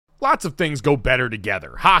Lots of things go better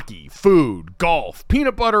together. Hockey, food, golf,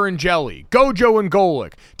 peanut butter and jelly, Gojo and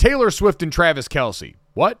Golic, Taylor Swift and Travis Kelce.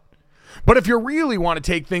 What? But if you really want to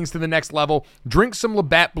take things to the next level, drink some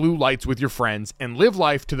Labatt Blue Lights with your friends and live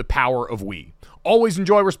life to the power of we. Always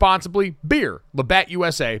enjoy responsibly. Beer, Labatt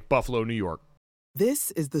USA, Buffalo, New York.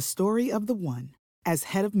 This is the story of the one. As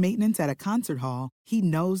head of maintenance at a concert hall, he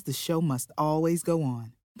knows the show must always go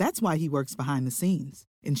on. That's why he works behind the scenes,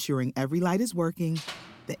 ensuring every light is working,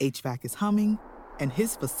 the HVAC is humming, and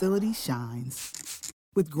his facility shines.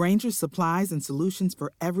 With Grainger's supplies and solutions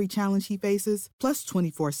for every challenge he faces, plus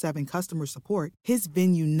 24/7 customer support, his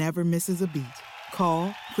venue never misses a beat.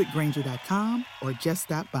 Call quickgrainger.com or just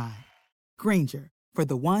stop by. Grainger, for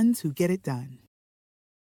the ones who get it done.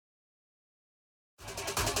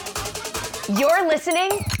 You're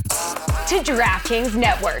listening to DraftKings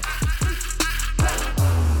Network.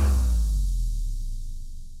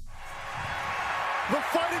 The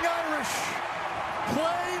Fighting Irish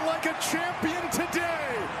play like a champion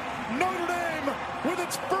today. Notre Dame with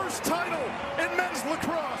its first title in men's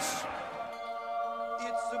lacrosse.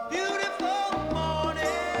 It's a beautiful morning.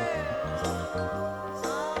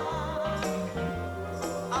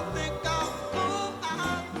 I think I'll go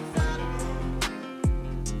outside.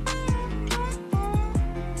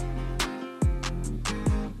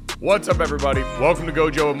 What's up, everybody? Welcome to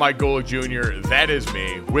Gojo with Mike Golic Jr. That is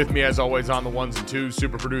me. With me, as always, on the ones and twos,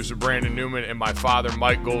 super producer Brandon Newman and my father,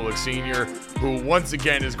 Mike Golic Sr., who once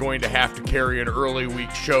again is going to have to carry an early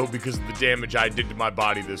week show because of the damage I did to my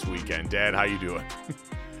body this weekend. Dad, how you doing?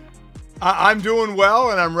 I'm doing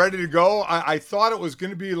well, and I'm ready to go. I thought it was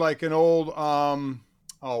going to be like an old,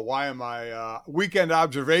 weekend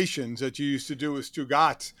observations that you used to do with Stu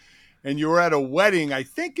Gatz. And you were at a wedding, I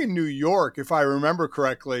think in New York, if I remember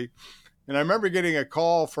correctly. And I remember getting a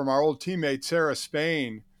call from our old teammate, Sarah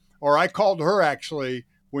Spain, or I called her actually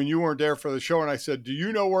when you weren't there for the show. And I said, do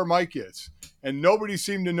you know where Mike is? And nobody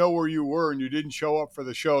seemed to know where you were, and you didn't show up for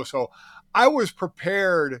the show. So I was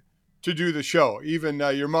prepared to do the show. Even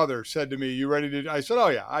your mother said to me, you ready to? I said, oh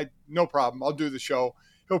yeah, no problem. I'll do the show.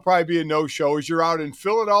 He'll probably be a no-show as you're out in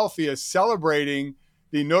Philadelphia celebrating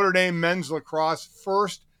the Notre Dame men's lacrosse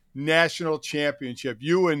first national championship.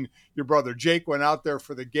 You and your brother Jake went out there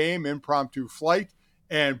for the game, impromptu flight,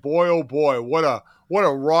 and boy, oh boy, what a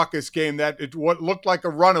raucous game. What looked like a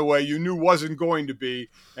runaway you knew wasn't going to be,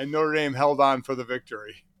 and Notre Dame held on for the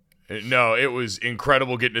victory. No, it was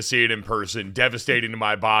incredible getting to see it in person. Devastating to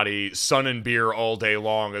my body. Sun and beer all day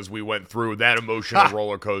long as we went through that emotional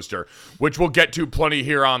roller coaster, which we'll get to plenty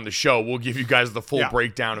here on the show. We'll give you guys the full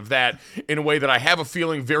breakdown of that in a way that I have a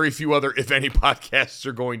feeling very few other, if any, podcasts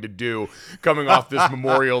are going to do coming off this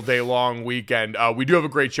Memorial Day long weekend. We do have a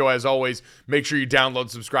great show as always. Make sure you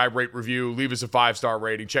download, subscribe, rate, review, leave us a 5-star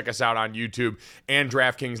rating. Check us out on YouTube and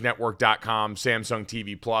DraftKingsNetwork.com, Samsung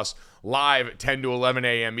TV Plus. Live at 10 to 11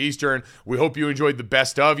 a.m. Eastern. We hope you enjoyed the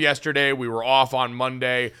best of yesterday. We were off on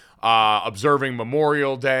Monday observing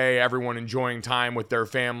Memorial Day, everyone enjoying time with their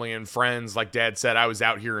family and friends. Like Dad said, I was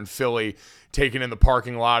out here in Philly taking in the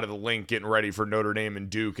parking lot of the Link, getting ready for Notre Dame and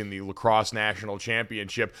Duke in the Lacrosse National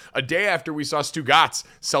Championship, a day after we saw Stu Gatz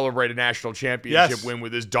celebrate a national championship win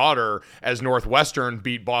with his daughter as Northwestern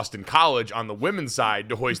beat Boston College on the women's side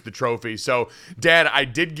to hoist the trophy. So, Dad, I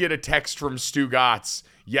did get a text from Stu Gatz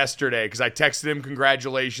yesterday because I texted him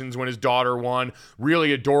congratulations when his daughter won.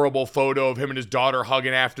 Really adorable photo of him and his daughter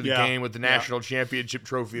hugging after the game with the national championship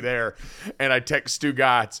trophy there. And I text Stu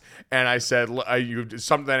Gatz and I said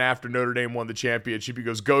something after Notre Dame won the championship. He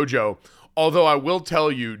goes, Gojo, although I will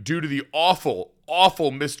tell you, due to the awful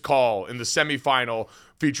missed call in the semifinal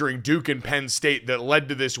featuring Duke and Penn State that led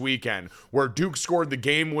to this weekend, where Duke scored the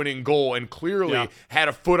game-winning goal and clearly had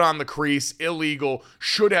a foot on the crease, illegal,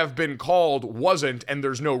 should have been called, wasn't, and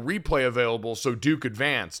there's no replay available, so Duke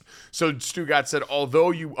advanced. So Stu Gatz said,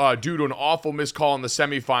 although you, due to an awful missed call in the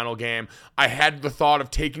semifinal game, I had the thought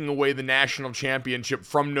of taking away the national championship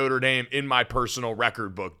from Notre Dame in my personal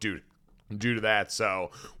record book due to that.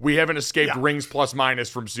 So we haven't escaped rings plus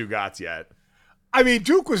minus from Stu Gatz yet. I mean,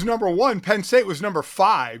 Duke was number 1. Penn State was number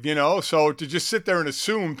 5, so to just sit there and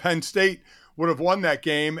assume Penn State would have won that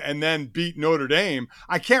game and then beat Notre Dame.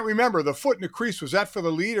 I can't remember. The foot in the crease, was that for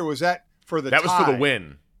the lead or was that for the tie? That was for the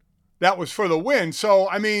win. That was for the win. So,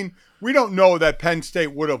 I mean, we don't know that Penn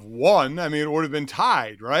State would have won. I mean, it would have been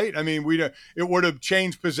tied, right? I mean, it would have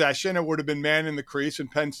changed possession. It would have been man in the crease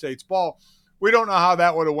and Penn State's ball. We don't know how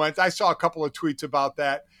that would have went. I saw a couple of tweets about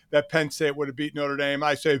that Penn State would have beat Notre Dame.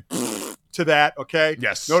 I say to that, okay?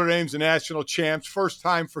 Yes. Notre Dame's the national champs. First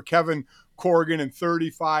time for Kevin Corrigan in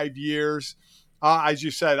 35 years. As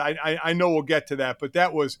you said, I know we'll get to that, but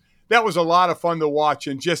that was that was a lot of fun to watch.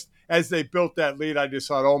 And just as they built that lead, I just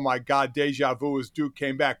thought, oh my God, deja vu as Duke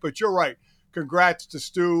came back. But you're right. Congrats to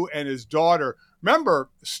Stu and his daughter. Remember,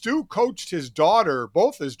 Stu coached his daughter,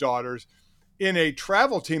 both his daughters, in a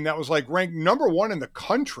travel team that was like ranked number 1 in the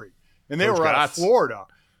country. And they were out of Florida.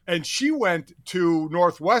 And she went to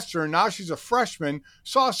Northwestern. Now she's a freshman,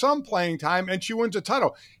 saw some playing time, and she wins a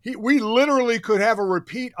title. We literally could have a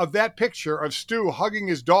repeat of that picture of Stu hugging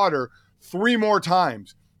his daughter 3 more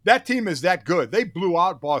times. That team is that good. They blew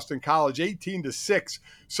out Boston College 18-6.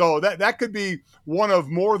 So that could be one of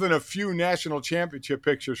more than a few national championship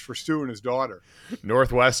pictures for Stu and his daughter.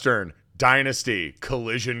 Northwestern Dynasty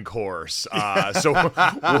collision course. So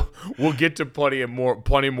we'll get to plenty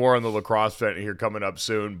more on the lacrosse front here coming up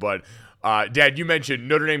soon. But Dad, you mentioned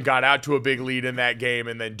Notre Dame got out to a big lead in that game,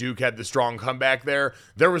 and then Duke had the strong comeback there.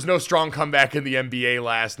 There was no strong comeback in the NBA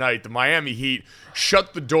last night. The Miami Heat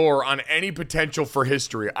shut the door on any potential for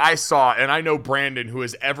history. I saw, and I know Brandon, who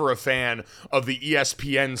is ever a fan of the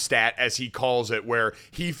ESPN stat, as he calls it, where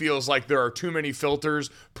he feels like there are too many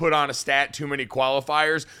filters put on a stat, too many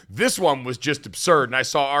qualifiers. This one was just absurd, and I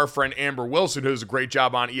saw our friend Amber Wilson, who does a great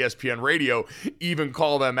job on ESPN Radio, even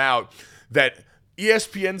call them out, that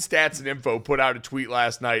ESPN Stats and Info put out a tweet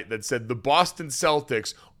last night that said the Boston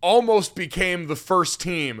Celtics almost became the first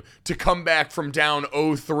team to come back from down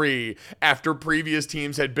 0-3 after previous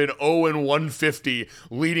teams had been 0-150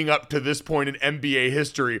 leading up to this point in NBA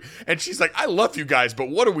history. And she's like, I love you guys, but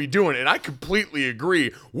what are we doing? And I completely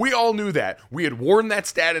agree. We all knew that. We had worn that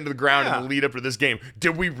stat into the ground in the lead up to this game.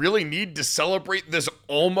 Did we really need to celebrate this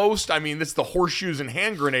almost? I mean, it's the horseshoes and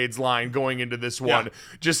hand grenades line going into this one.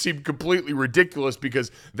 Just seemed completely ridiculous because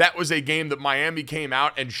that was a game that Miami came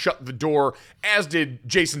out and shut the door, as did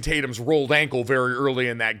Jason Tatum's rolled ankle very early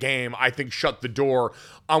in that game. I think shut the door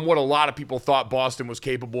on what a lot of people thought Boston was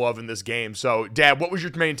capable of in this game. So, Dad, what was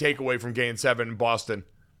your main takeaway from Game 7 in Boston?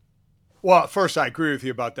 Well, first, I agree with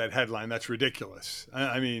you about that headline. That's ridiculous.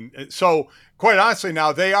 I mean, so quite honestly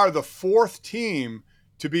now, they are the 4th team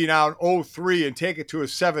to be down 0-3 and take it to a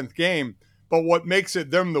 7th game. But what makes it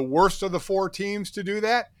them the worst of the 4 teams to do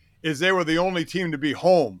that is they were the only team to be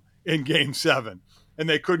home in Game 7, and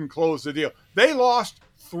they couldn't close the deal. They lost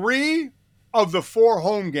 3 of the 4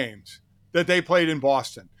 home games that they played in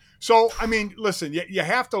Boston. So, I mean, listen, you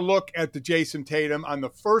have to look at the Jason Tatum on the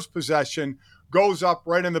first possession, goes up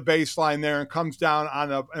right in the baseline there and comes down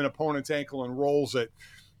on an opponent's ankle and rolls it.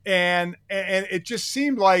 And it just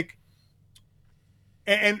seemed like,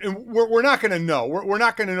 and we're not going to know. We're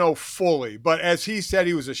not going to know fully. But as he said,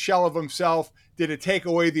 he was a shell of himself. Did it take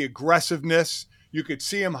away the aggressiveness? You could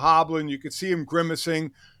see him hobbling. You could see him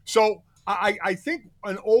grimacing. So I think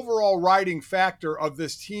an overall riding factor of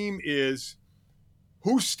this team is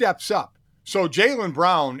who steps up. So Jaylen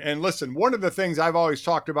Brown, and listen, one of the things I've always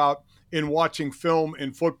talked about in watching film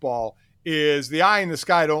in football is the eye in the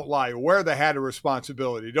sky don't lie. Wear the hat of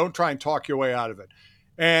responsibility. Don't try and talk your way out of it.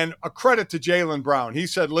 And a credit to Jaylen Brown. He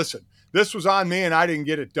said, listen, this was on me and I didn't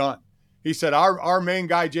get it done. He said, our main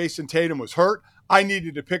guy, Jason Tatum, was hurt. I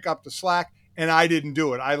needed to pick up the slack and I didn't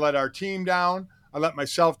do it. I let our team down. I let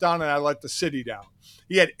myself down, and I let the city down.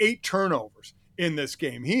 He had 8 turnovers in this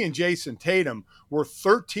game. He and Jason Tatum were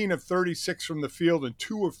 13 of 36 from the field and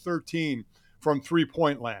 2 of 13 from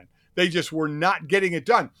three-point land. They just were not getting it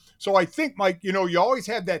done. So I think, Mike, you always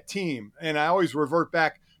have that team, and I always revert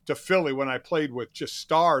back to Philly when I played with just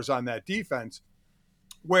stars on that defense,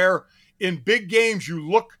 where in big games you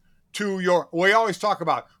look to we always talk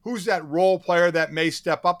about who's that role player that may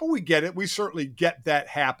step up, but we get it. We certainly get that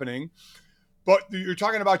happening. But you're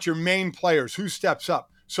talking about your main players, who steps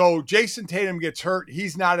up. So Jason Tatum gets hurt.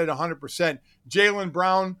 He's not at 100%. Jaylen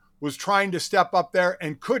Brown was trying to step up there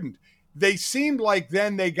and couldn't. They seemed like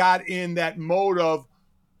then they got in that mode of,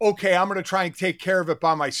 okay, I'm going to try and take care of it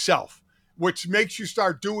by myself, which makes you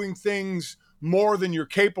start doing things more than you're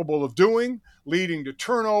capable of doing, leading to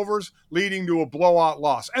turnovers, leading to a blowout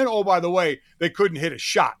loss. And, oh, by the way, they couldn't hit a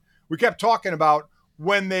shot. We kept talking about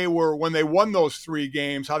when they won those 3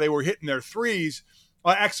 games, how they were hitting their threes.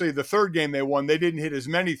 Actually, the 3rd game they won, they didn't hit as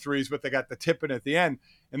many threes, but they got the tip in at the end.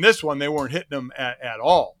 And this one, they weren't hitting them at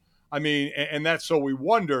all. I mean, and that's so we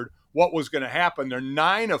wondered what was going to happen. They're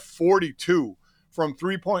 9 of 42 from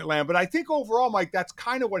three-point land. But I think overall, Mike, that's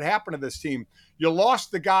kind of what happened to this team. You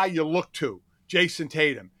lost the guy you looked to, Jason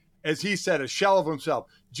Tatum. As he said, a shell of himself.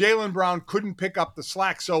 Jaylen Brown couldn't pick up the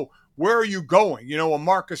slack. So where are you going? A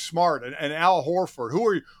Marcus Smart and Al Horford.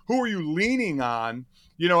 Who are you leaning on?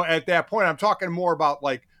 At that point, I'm talking more about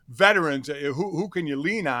like veterans. Who can you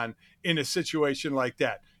lean on in a situation like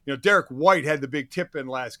that? Derek White had the big tip in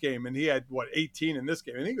last game, and he had 18 in this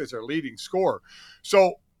game. I think he was their leading scorer.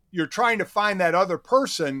 So you're trying to find that other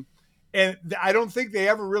person. And I don't think they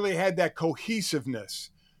ever really had that cohesiveness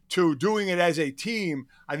to doing it as a team.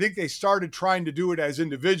 I think they started trying to do it as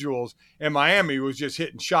individuals, and Miami was just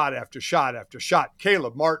hitting shot after shot after shot.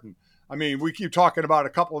 Caleb Martin. I mean, we keep talking about a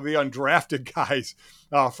couple of the undrafted guys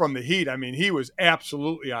from the Heat. I mean, he was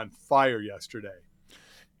absolutely on fire yesterday.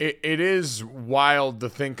 It is wild to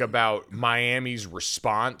think about Miami's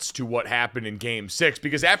response to what happened in Game 6,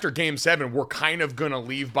 because after Game 7, we're kind of going to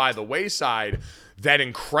leave by the wayside that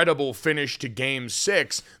incredible finish to Game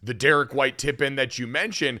 6, the Derek White tip-in that you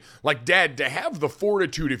mentioned. Like, Dad, to have the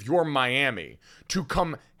fortitude, if you're Miami, to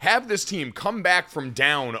have this team come back from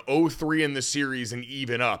down 0-3 in the series and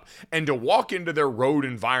even up, and to walk into their road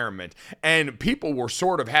environment. And people were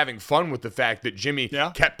sort of having fun with the fact that Jimmy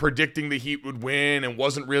kept predicting the Heat would win and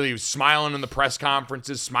wasn't really smiling in the press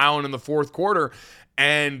conferences, smiling in the fourth quarter.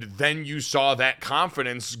 And then you saw that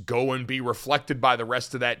confidence go and be reflected by the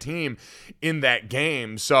rest of that team in that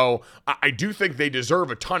game. So I do think they deserve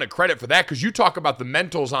a ton of credit for that, because you talk about the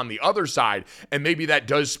mentals on the other side, and maybe that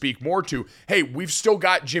does speak more to, hey, we've still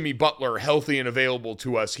got Jimmy Butler healthy and available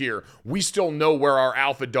to us here. We still know where our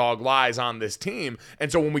alpha dog lies on this team.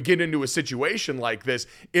 And so when we get into a situation like this,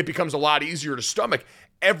 it becomes a lot easier to stomach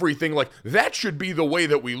everything. Like, that should be the way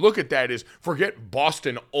that we look at that, is forget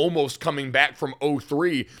Boston almost coming back from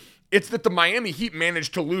 0-3. It's that the Miami Heat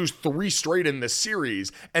managed to lose 3 straight in this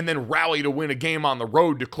series and then rally to win a game on the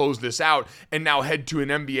road to close this out and now head to an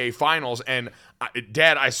NBA Finals. And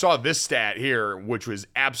Dad, I saw this stat here, which was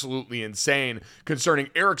absolutely insane,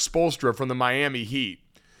 concerning Eric Spoelstra from the Miami Heat.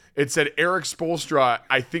 It said Eric Spoelstra,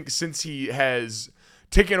 I think since he has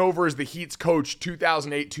taken over as the Heat's coach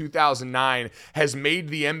 2008-2009, has made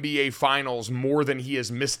the NBA Finals more than he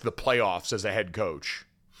has missed the playoffs as a head coach.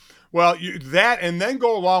 Well, that, and then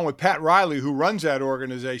go along with Pat Riley, who runs that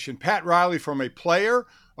organization. Pat Riley, from a player,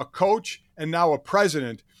 a coach, and now a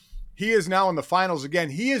president, he is now in the finals again.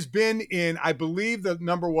 He has been in, I believe the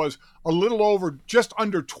number was a little over, just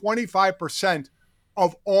under 25%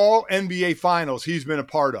 of all NBA Finals he's been a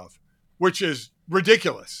part of, which is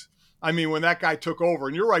ridiculous. I mean, when that guy took over,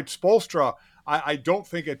 and you're right, Spoelstra, I don't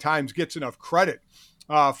think at times gets enough credit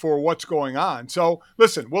for what's going on. So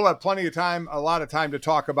listen, we'll have plenty of time, a lot of time to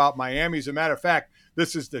talk about Miami. As a matter of fact,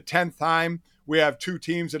 this is the 10th time we have 2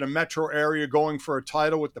 teams in a metro area going for a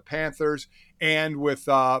title, with the Panthers and with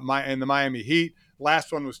the Miami Heat.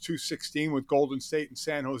 Last one was 2016 with Golden State and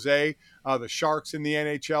San Jose, the Sharks in the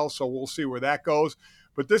NHL. So we'll see where that goes.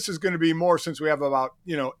 But this is going to be more, since we have about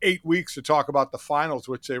 8 weeks to talk about the finals,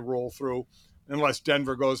 which they roll through, unless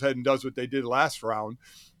Denver goes ahead and does what they did last round.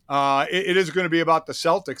 It is going to be about the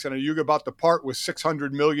Celtics, and you're about to part with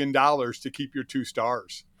 $600 million to keep your 2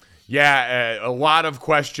 stars. Yeah, a lot of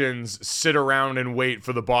questions sit around and wait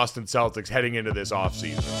for the Boston Celtics heading into this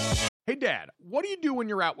offseason. Hey, Dad, what do you do when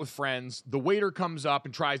you're out with friends? The waiter comes up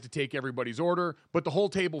and tries to take everybody's order, but the whole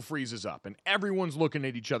table freezes up, and everyone's looking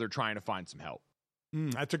at each other trying to find some help.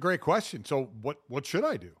 That's a great question. So what should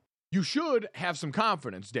I do? You should have some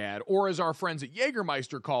confidence, Dad, or as our friends at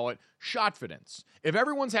Jägermeister call it, shotfidence. If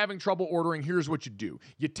everyone's having trouble ordering, here's what you do.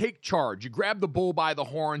 You take charge. You grab the bull by the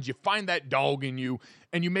horns. You find that dog in you,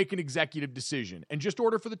 and you make an executive decision. And just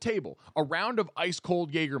order for the table a round of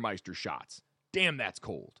ice-cold Jägermeister shots. Damn, that's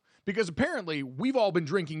cold. Because apparently, we've all been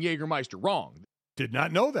drinking Jägermeister wrong. Did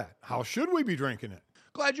not know that. How should we be drinking it?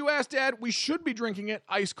 Glad you asked, Dad. We should be drinking it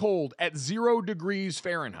ice cold at 0 degrees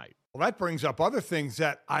Fahrenheit. Well, that brings up other things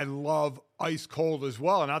that I love ice cold as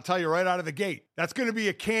well. And I'll tell you right out of the gate, that's going to be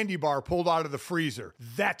a candy bar pulled out of the freezer.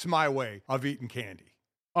 That's my way of eating candy.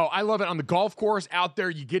 Oh, I love it. On the golf course out there,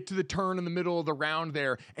 you get to the turn in the middle of the round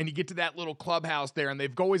there, and you get to that little clubhouse there, and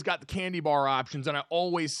they've always got the candy bar options, and I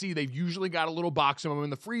always see they've usually got a little box of them in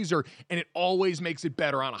the freezer, and it always makes it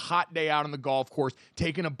better on a hot day out on the golf course,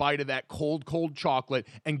 taking a bite of that cold, cold chocolate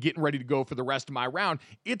and getting ready to go for the rest of my round.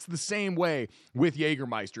 It's the same way with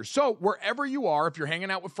Jägermeister. So wherever you are, if you're hanging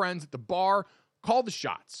out with friends at the bar, call the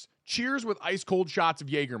shots. Cheers with ice-cold shots of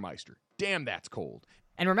Jägermeister. Damn, that's cold.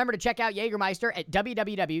 And remember to check out Jägermeister at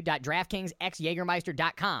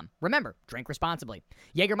www.draftkingsxjagermeister.com. Remember, drink responsibly.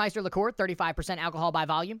 Jägermeister liqueur, 35% alcohol by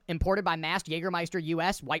volume, imported by Mast Jägermeister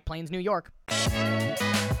US, White Plains, New York.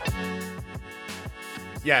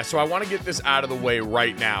 Yeah, so I want to get this out of the way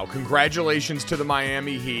right now. Congratulations to the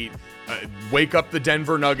Miami Heat. Wake up the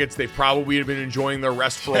Denver Nuggets. They've probably been enjoying their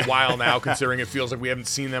rest for a while now, considering it feels like we haven't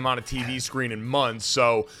seen them on a TV screen in months.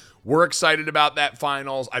 So we're excited about that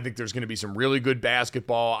finals. I think there's going to be some really good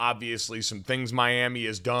basketball. Obviously, some things Miami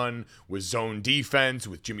has done with zone defense,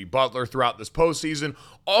 with Jimmy Butler throughout this postseason,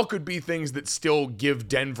 all could be things that still give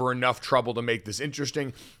Denver enough trouble to make this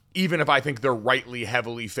interesting. even if I think they're rightly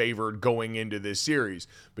heavily favored going into this series.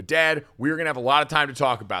 But, Dad, we're going to have a lot of time to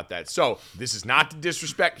talk about that. So this is not to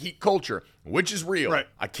disrespect Heat culture, which is real. Right.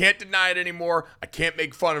 I can't deny it anymore. I can't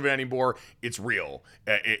make fun of it anymore. It's real.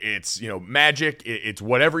 It's, magic. It's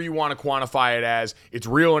whatever you want to quantify it as. It's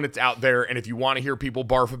real and it's out there. And if you want to hear people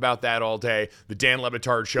barf about that all day, the Dan Le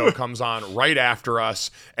Batard Show comes on right after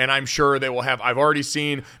us. And I'm sure they will have, I've already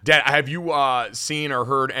seen, Dad, have you seen or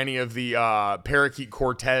heard any of the Parakeet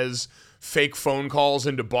Cortez fake phone calls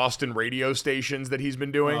into Boston radio stations that he's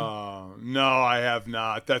been doing? No, I have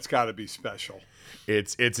not. That's got to be special.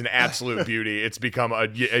 It's an absolute beauty. It's become a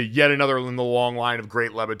yet another in the long line of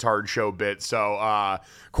great Le Batard Show bits. So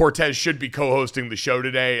Cortez should be co-hosting the show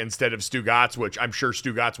today instead of Stugatz, which I'm sure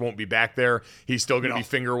Stugatz won't be back there. He's still going to be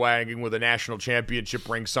finger-wagging with a national championship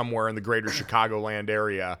ring somewhere in the greater Chicagoland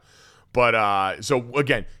area. But so,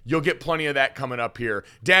 again, you'll get plenty of that coming up here.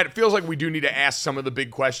 Dad, it feels like we do need to ask some of the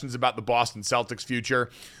big questions about the Boston Celtics future,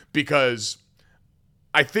 because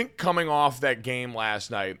I think coming off that game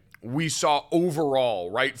last night, we saw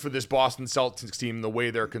overall, right, for this Boston Celtics team, the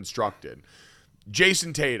way they're constructed.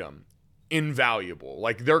 Jason Tatum, invaluable.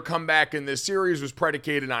 Like, their comeback in this series was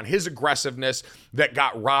predicated on his aggressiveness that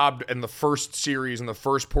got robbed in the first series, in the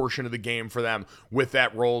first portion of the game for them with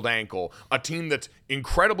that rolled ankle. A team that's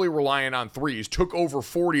incredibly reliant on threes, took over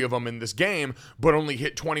 40 of them in this game, but only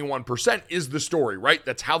hit 21% is the story, right?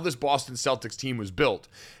 That's how this Boston Celtics team was built.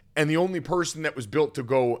 And the only person that was built to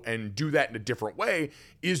go and do that in a different way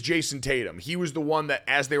is Jason Tatum. He was the one that,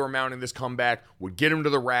 as they were mounting this comeback, would get him to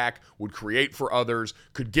the rack, would create for others,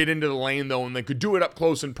 could get into the lane, though, and then could do it up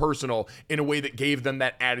close and personal in a way that gave them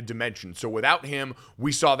that added dimension. So without him,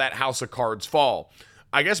 we saw that house of cards fall.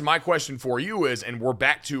 I guess my question for you is, and we're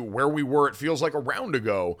back to where we were, it feels like a round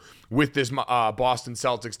ago with this Boston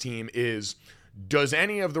Celtics team, is, does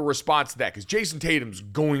any of the response to that, because Jason Tatum's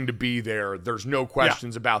going to be there, there's no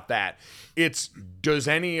questions about that. It's, does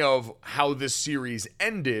any of how this series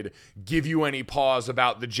ended give you any pause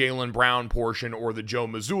about the Jaylen Brown portion or the Joe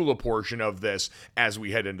Mazzulla portion of this as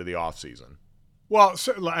we head into the offseason? Well,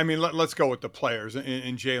 I mean, let's go with the players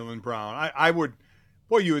in Jaylen Brown. I would,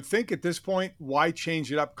 you would think at this point, why change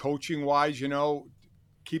it up coaching-wise,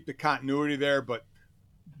 keep the continuity there, but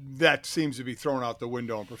that seems to be thrown out the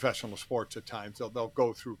window in professional sports at times. They'll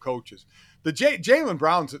go through coaches. The Jaylen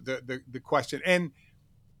Brown's the question, and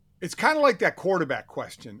it's kind of like that quarterback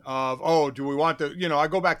question of, do we want to, I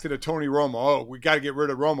go back to the Tony Romo. We got to get rid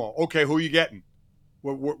of Romo. Okay, who are you getting?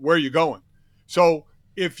 Where are you going? So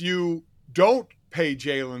if you don't pay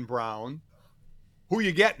Jaylen Brown, who are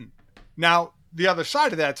you getting? Now, the other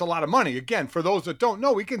side of that, it's a lot of money. Again, for those that don't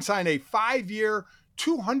know, he can sign a 5-year,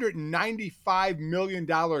 $295 million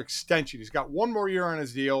extension. He's got one more year on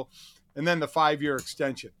his deal, and then the 5-year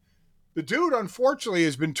extension. The dude, unfortunately,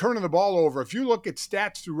 has been turning the ball over. If you look at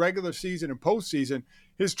stats through regular season and postseason,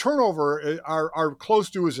 his turnover are close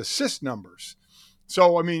to his assist numbers.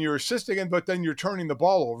 So, I mean, you're assisting him, but then you're turning the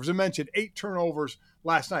ball over. As I mentioned, 8 turnovers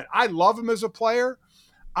last night. I love him as a player.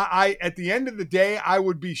 I at the end of the day, I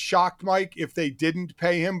would be shocked, Mike, if they didn't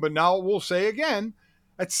pay him. But now we'll say again,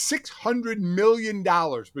 that's $600 million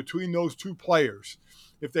between those two players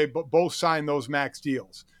if they both sign those max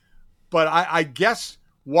deals. But I guess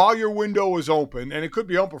while your window is open, and it could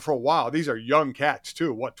be open for a while, these are young cats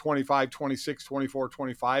too, 25, 26, 24,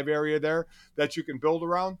 25 area there that you can build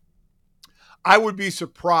around. I would be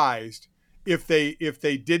surprised if they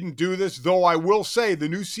didn't do this, though I will say the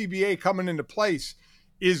new CBA coming into place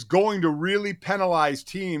is going to really penalize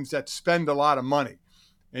teams that spend a lot of money.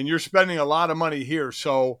 And you're spending a lot of money here.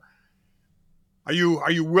 So are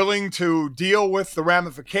you willing to deal with the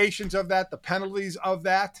ramifications of that, the penalties of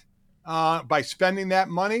that, by spending that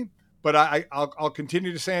money? But I'll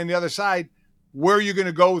continue to say on the other side, where are you going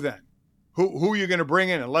to go then? Who are you going to bring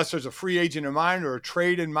in? Unless there's a free agent in mind or a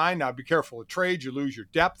trade in mind. Now, be careful of trades. You lose your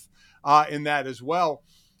depth in that as well.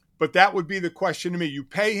 But that would be the question to me. You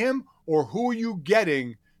pay him, or who are you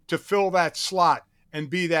getting to fill that slot and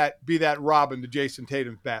be that Robin to Jason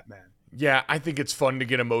Tatum's Batman? Yeah, I think it's fun to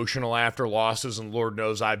get emotional after losses, and Lord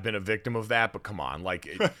knows I've been a victim of that, but come on. Like,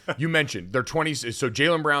 you mentioned, they're 20, so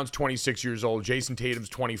Jaylen Brown's 26 years old, Jason Tatum's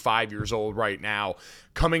 25 years old right now,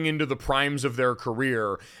 coming into the primes of their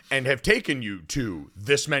career, and have taken you to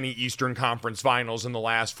this many Eastern Conference Finals in the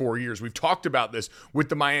last 4 years. We've talked about this with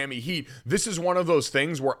the Miami Heat. This is one of those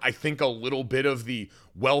things where I think a little bit of the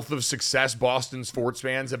wealth of success Boston sports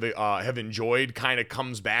fans have enjoyed kind of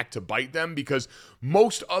comes back to bite them, because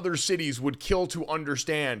most other cities would kill to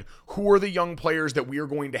understand who are the young players that we are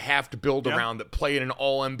going to have to build around that play at an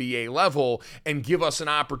all-NBA level and give us an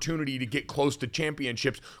opportunity to get close to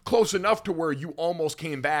championships, close enough to where you almost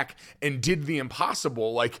came back and did the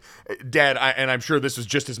impossible. Like, Dad, and I'm sure this was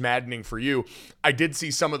just as maddening for you, I did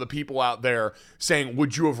see some of the people out there saying,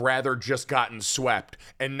 would you have rather just gotten swept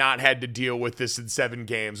and not had to deal with this in 7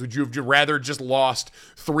 games? Would you have rather just lost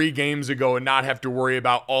 3 games ago and not have to worry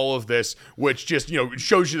about all of this, which just,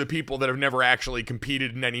 shows you the people that have never actually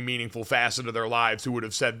competed in any meaningful facet of their lives who would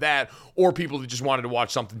have said that, or people that just wanted to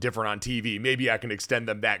watch something different on TV. Maybe I can extend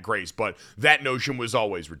them that grace, but that notion was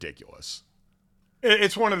always ridiculous.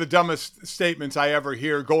 It's one of the dumbest statements I ever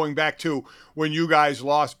hear, going back to when you guys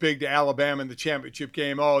lost big to Alabama in the championship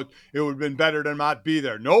game. Oh, it would have been better to not be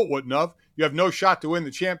there. No, it wouldn't have. You have no shot to win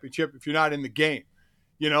the championship if you're not in the game.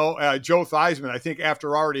 Joe Theismann, I think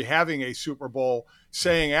after already having a Super Bowl,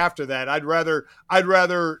 saying after that, I'd rather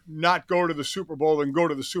not go to the Super Bowl than go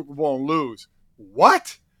to the Super Bowl and lose.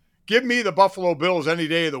 What? Give me the Buffalo Bills any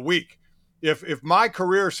day of the week. If my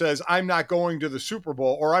career says I'm not going to the Super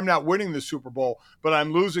Bowl or I'm not winning the Super Bowl, but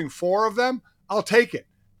I'm losing 4 of them, I'll take it,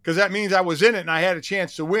 because that means I was in it and I had a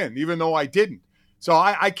chance to win, even though I didn't. So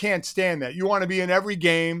I can't stand that. You want to be in every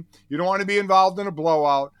game. You don't want to be involved in a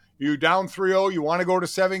blowout. You down 3-0, you want to go to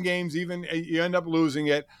 7 games, even you end up losing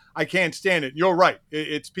it. I can't stand it. You're right.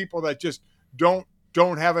 It's people that just don't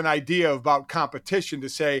have an idea about competition to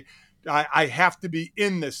say, I have to be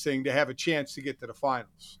in this thing to have a chance to get to the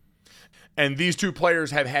finals. And these 2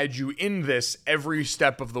 players have had you in this every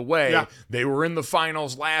step of the way. Yeah. They were in the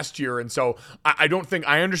finals last year. And so I don't think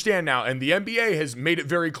I understand now. And the NBA has made it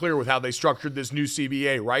very clear with how they structured this new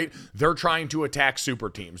CBA, right? They're trying to attack super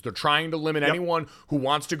teams. They're trying to limit anyone who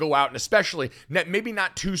wants to go out, and especially maybe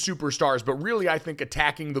not 2 superstars, but really I think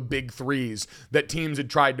attacking the big 3s that teams had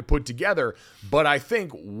tried to put together. But I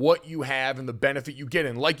think what you have and the benefit you get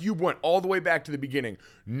in, like you went all the way back to the beginning,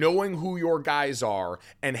 knowing who your guys are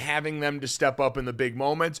and having them to step up in the big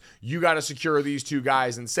moments, you got to secure these 2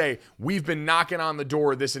 guys and say, we've been knocking on the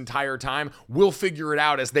door this entire time. We'll figure it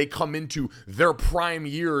out as they come into their prime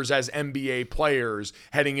years as NBA players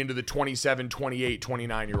heading into the 27, 28,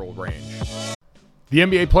 29-year-old range. The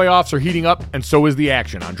NBA playoffs are heating up, and so is the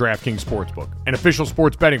action on DraftKings Sportsbook, an official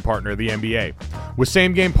sports betting partner of the NBA. With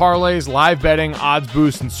same-game parlays, live betting, odds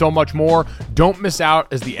boosts, and so much more, don't miss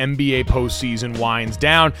out as the NBA postseason winds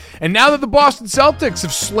down. And now that the Boston Celtics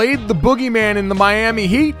have slayed the boogeyman in the Miami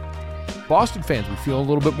Heat, Boston fans, we feel a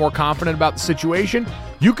little bit more confident about the situation.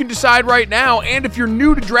 You can decide right now, and if you're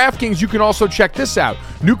new to DraftKings, you can also check this out.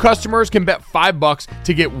 New customers can bet $5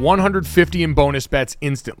 to get $150 in bonus bets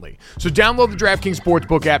instantly. So download the DraftKings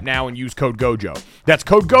Sportsbook app now and use code GOJO. That's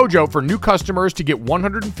code GOJO for new customers to get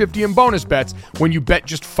 $150 in bonus bets when you bet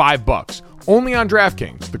just $5. Only on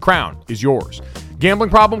DraftKings. The crown is yours.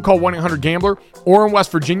 Gambling problem? Call 1-800-GAMBLER. Or in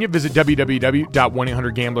West Virginia, visit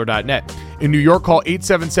www.1800gambler.net. In New York, call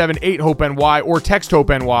 877-8-HOPE-NY or text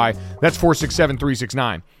HOPE-NY. That's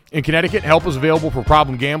 467-369. In Connecticut, help is available for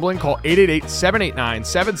problem gambling. Call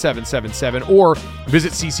 888-789-7777 or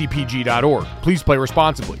visit ccpg.org. Please play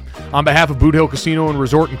responsibly. On behalf of Boot Hill Casino and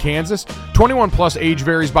Resort in Kansas, 21 plus, age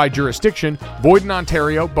varies by jurisdiction, void in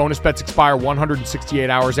Ontario. Bonus bets expire 168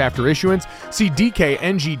 hours after issuance. See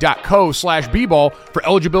dkng.co/bball for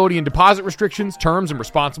eligibility and deposit restrictions, terms, and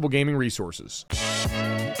responsible gaming resources.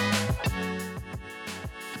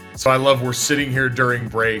 So I love we're sitting here during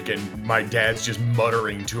break and my dad's just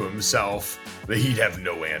muttering to himself that he'd have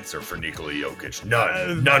no answer for Nikola Jokic.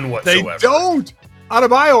 None whatsoever. They don't.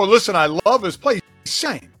 Adebayo, listen, I love his play. He's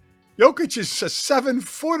saying Jokic is a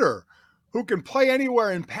 7-footer who can play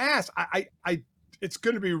anywhere and pass. It's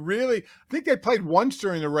going to be really. I think they played once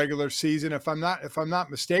during the regular season, if I'm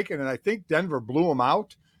not mistaken, and I think Denver blew them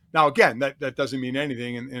out. Now again, that doesn't mean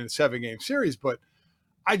anything in a 7-game series, but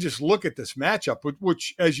I just look at this matchup,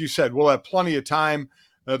 which, as you said, we'll have plenty of time.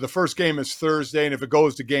 The first game is Thursday, and if it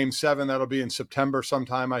goes to Game 7, that'll be in September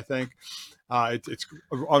sometime, I think. It's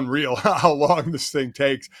unreal how long this thing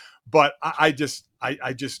takes. But I just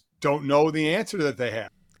don't know the answer that they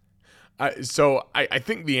have. So I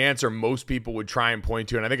think the answer most people would try and point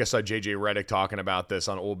to, and I think I saw J.J. Redick talking about this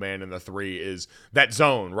on Old Man in the 3, is that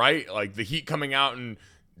zone, right? Like the Heat coming out and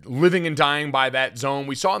living and dying by that zone.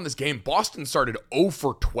 We saw in this game, Boston started 0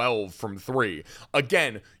 for 12 from 3.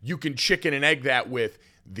 Again, you can chicken and egg that with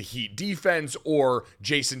the Heat defense or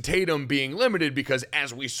Jason Tatum being limited, because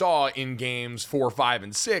as we saw in games 4, 5,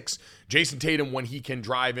 and 6, Jason Tatum, when he can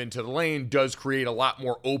drive into the lane, does create a lot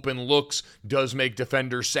more open looks, does make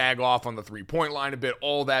defenders sag off on the three-point line a bit.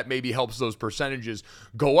 All that maybe helps those percentages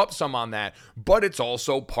go up some on that, but it's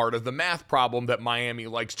also part of the math problem that Miami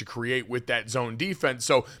likes to create with that zone defense.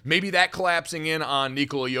 So maybe that collapsing in on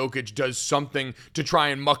Nikola Jokic does something to try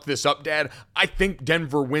and muck this up, Dad. I think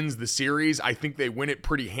Denver wins the series. I think they win it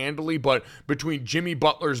pretty handily, but between Jimmy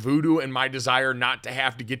Butler's voodoo and my desire not to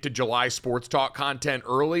have to get to July sports talk content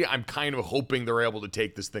early, I'm kind of hoping they're able to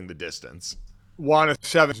take this thing the distance.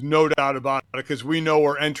 1-7, no doubt about it, because we know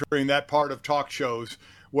we're entering that part of talk shows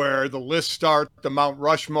where the lists start, the Mount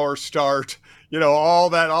Rushmore start, all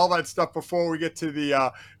that stuff before we get to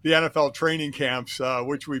the NFL training camps,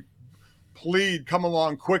 which we plead come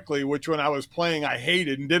along quickly, which when I was playing I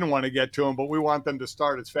hated and didn't want to get to them, but we want them to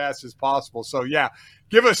start as fast as possible. So yeah,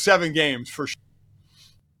 give us 7 games for sure.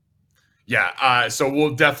 Yeah, so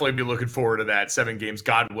we'll definitely be looking forward to that. 7 games,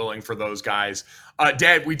 God willing, for those guys.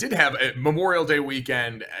 Dad, we did have a Memorial Day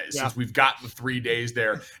weekend since we've got the 3 days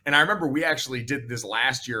there. And I remember we actually did this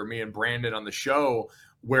last year, me and Brandon on the show,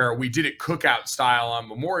 where we did it cookout style on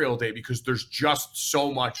Memorial Day because there's just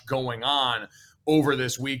so much going on over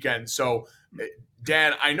this weekend. So,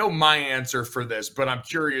 Dad, I know my answer for this, but I'm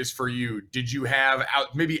curious for you. Did you have,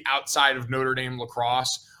 maybe outside of Notre Dame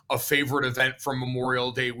lacrosse, a favorite event from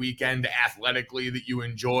Memorial Day weekend athletically that you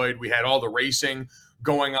enjoyed? We had all the racing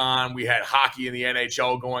going on. We had hockey in the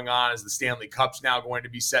NHL going on as the Stanley Cup's now going to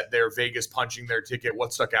be set there, Vegas punching their ticket.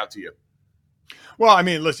 What stuck out to you? Well, I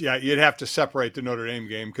mean, listen, you'd have to separate the Notre Dame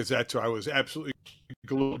game because that's where I was absolutely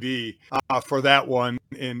glued for that one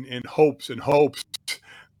in hopes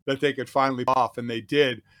that they could finally pull off, and they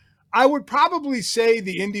did. I would probably say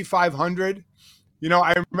the Indy 500.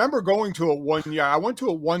 I remember going to it one year. I went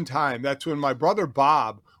to it one time. That's when my brother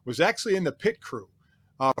Bob was actually in the pit crew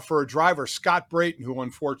for a driver, Scott Brayton, who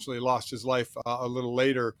unfortunately lost his life a little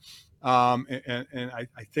later. And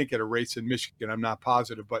I think at a race in Michigan, I'm not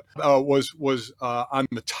positive, but was on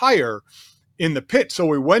the tire in the pit. So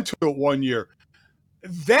we went to it one year.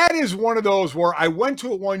 That is one of those where I went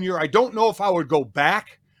to it one year. I don't know if I would go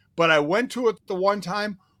back, but I went to it the one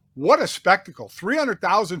time. What a spectacle.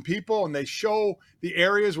 300,000 people, and they show the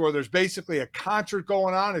areas where there's basically a concert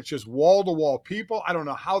going on. It's just wall-to-wall people. I don't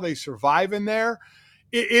know how they survive in there.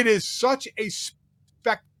 It is such a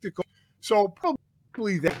spectacle. So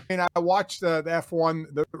probably that. I watched the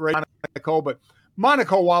F1, the race in Monaco, but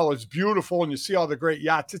Monaco, while it's beautiful and you see all the great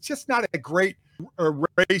yachts, it's just not a great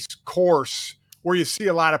race course where you see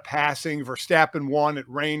a lot of passing. Verstappen won. It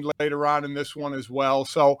rained later on in this one as well.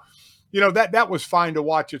 So, that was fine to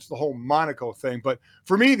watch. It's the whole Monaco thing. But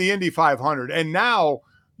for me, the Indy 500. And now,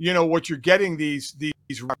 what you're getting, these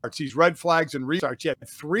red flags and restarts. You had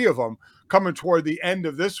 3 of them coming toward the end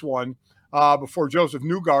of this one before Joseph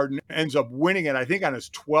Newgarden ends up winning it, I think, on his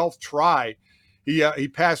 12th try. He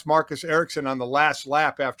passed Marcus Ericsson on the last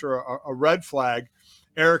lap after a red flag.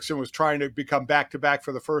 Ericsson was trying to become back-to-back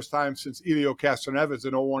for the first time since Elio Castroneves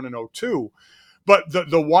in 01 and 02. But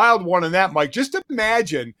the wild one in that, Mike, just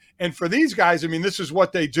imagine, and for these guys, I mean, this is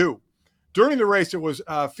what they do. During the race, it was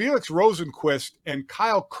Felix Rosenquist and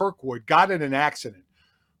Kyle Kirkwood got in an accident.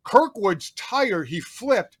 Kirkwood's tire, he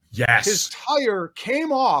flipped. Yes. His tire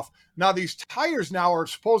came off. Now, these tires now are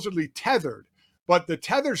supposedly tethered, but the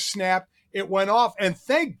tether snapped. It went off, and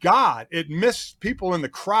thank God it missed people in the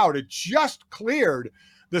crowd. It just cleared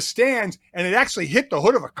the stands, and it actually hit the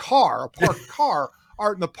hood of a parked car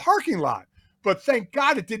out in the parking lot. But thank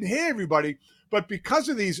God it didn't hit everybody. But because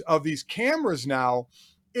of these cameras now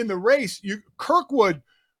in the race, Kirkwood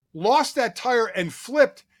lost that tire and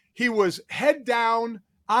flipped. He was head down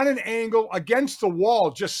on an angle against the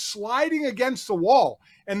wall, just sliding against the wall.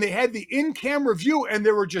 And they had the in-camera view, and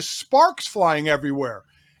there were just sparks flying everywhere.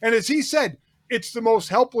 And as he said, it's the most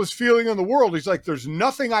helpless feeling in the world. He's like, there's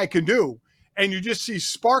nothing I can do. And you just see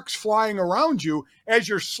sparks flying around you as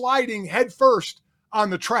you're sliding head first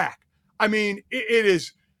on the track. I mean, it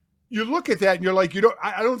is, you look at that and you're like,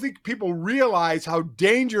 I don't think people realize how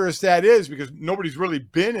dangerous that is because nobody's really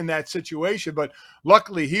been in that situation. But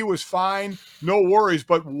luckily he was fine, no worries.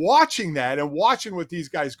 But watching that and watching what these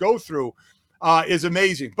guys go through is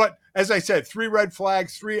amazing. But as I said, 3 red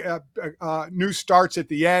flags, 3 new starts at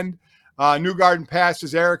the end. Newgarden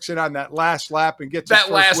passes Erickson on that last lap and gets his That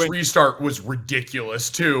first last win. restart was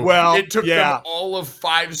ridiculous, too. Well, it took yeah. them all of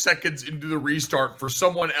 5 seconds into the restart for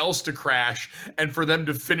someone else to crash and for them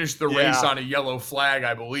to finish the race on a yellow flag,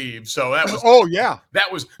 I believe. So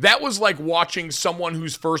that was that was like watching someone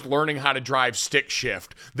who's first learning how to drive stick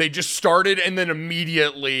shift. They just started and then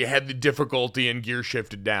immediately had the difficulty and gear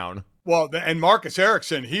shifted down. Well, and Marcus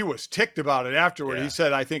Ericsson, he was ticked about it afterward. Yeah. He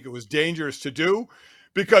said, I think it was dangerous to do,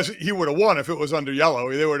 because he would have won if it was under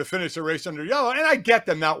yellow. They would have finished the race under yellow. And I get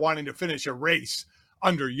them not wanting to finish a race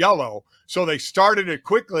under yellow. So they started it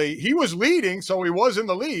quickly. He was leading, so he was in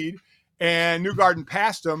the lead, and Newgarden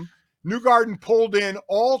passed him. Newgarden pulled in,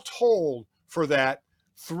 all told, for that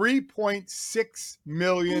 $3.6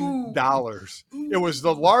 million. It was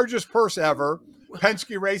the largest purse ever.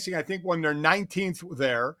 Penske Racing, I think, won their 19th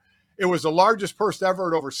there. It was the largest purse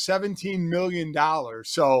ever at over $17 million.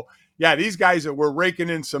 So, yeah, these guys were raking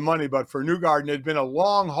in some money, but for Newgarden, it had been a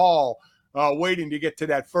long haul waiting to get to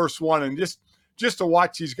that first one. And just to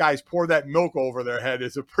watch these guys pour that milk over their head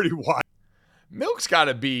is a pretty wild. Milk's got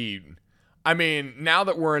to be, I mean, now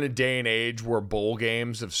that we're in a day and age where bowl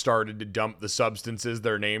games have started to dump the substances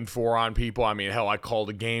they're named for on people. I mean, hell, I called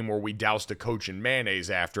a game where we doused a coach in mayonnaise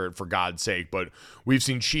after it, for God's sake. But we've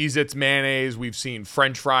seen Cheez-Its mayonnaise. We've seen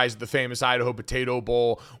French fries at the famous Idaho Potato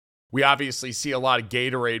Bowl. We obviously see a lot of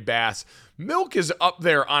Gatorade bass. Milk is up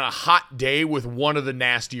there on a hot day with one of the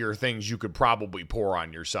nastier things you could probably pour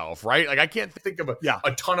on yourself, right? Like, I can't think of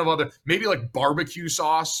a ton of other, maybe like barbecue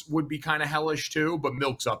sauce would be kind of hellish too, but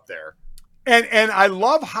milk's up there. And I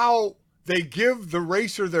love how they give the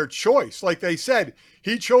racer their choice. Like they said,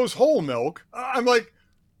 he chose whole milk. I'm like,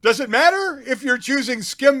 does it matter if you're choosing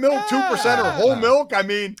skim milk 2% or whole milk? I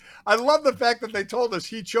mean, I love the fact that they told us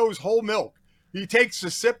he chose whole milk. He takes a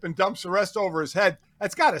sip and dumps the rest over his head.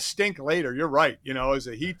 That's got to stink later. You're right, as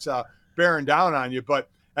the heat's bearing down on you. But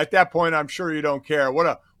at that point, I'm sure you don't care. What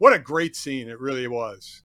a great scene it really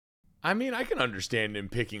was. I mean, I can understand him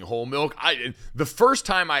picking whole milk. The first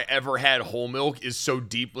time I ever had whole milk is so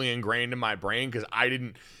deeply ingrained in my brain because I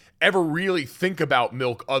didn't ever really think about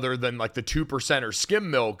milk other than like the 2% or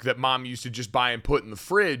skim milk that mom used to just buy and put in the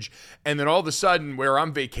fridge. And then all of a sudden we're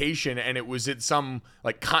on vacation and it was at some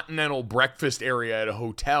like continental breakfast area at a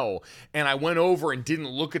hotel. And I went over and didn't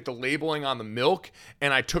look at the labeling on the milk.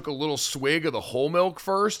 And I took a little swig of the whole milk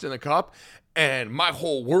first in the cup. And my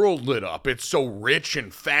whole world lit up. It's so rich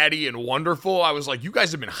and fatty and wonderful. I was like, you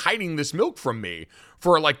guys have been hiding this milk from me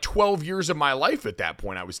for like 12 years of my life at that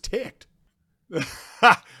point. I was ticked.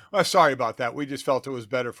 Well, sorry about that. We just felt it was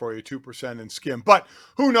better for you, 2% and skim. But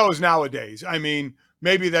who knows nowadays? I mean,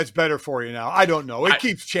 maybe that's better for you now. I don't know. It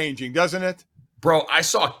keeps changing, doesn't it? Bro, I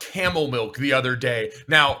saw camel milk the other day.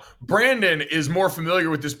 Now, Brandon is more familiar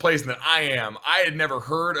with this place than I am. I had never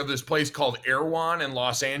heard of this place called Erewhon in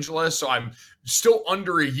Los Angeles, so I'm still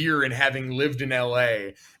under a year in having lived in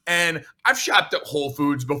LA. And I've shopped at Whole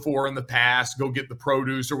Foods before in the past, go get the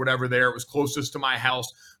produce or whatever there. It was closest to my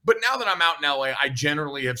house. But now that I'm out in LA, I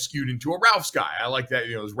generally have skewed into a Ralph's guy. I like that,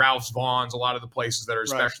 there's Ralph's, Vaughn's, a lot of the places that are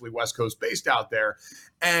especially West Coast based out there.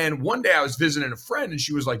 And one day I was visiting a friend and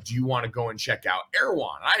she was like, do you want to go and check out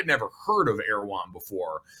Erewhon? I had never heard of Erewhon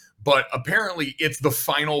before, but apparently it's the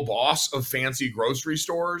final boss of fancy grocery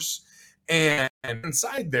stores. And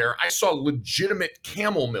inside there, I saw legitimate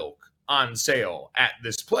camel milk on sale at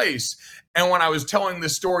this place. And when I was telling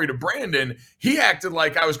this story to Brandon, he acted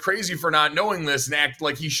like I was crazy for not knowing this and acted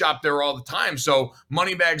like he shopped there all the time. So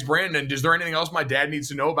Moneybags Brandon, is there anything else my dad needs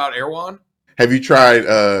to know about Erewhon? Have you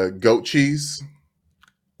tried goat cheese?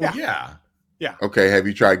 Well, yeah. Okay. Have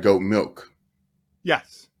you tried goat milk?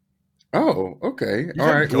 Yes. Oh, okay. All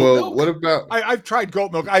right. Well, milk? What about? I've tried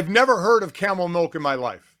goat milk. I've never heard of camel milk in my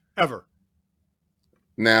life, ever.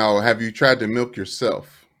 Now, have you tried to milk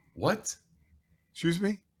yourself? What? Excuse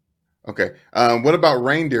me? Okay. What about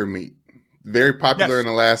reindeer meat? Very popular in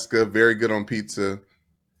Alaska. Very good on pizza.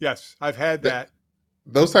 Yes, I've had that.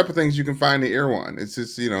 Those type of things you can find in Erewhon. It's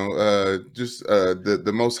just,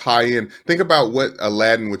 the most high end. Think about what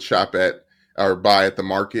Aladdin would shop at or buy at the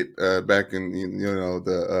market back in,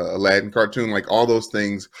 the Aladdin cartoon. Like all those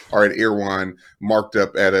things are at Erewhon marked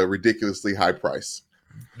up at a ridiculously high price.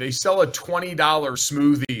 They sell a $20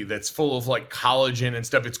 smoothie that's full of like collagen and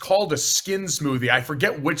stuff. It's called a skin smoothie. I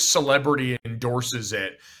forget which celebrity endorses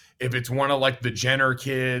it. If it's one of like the Jenner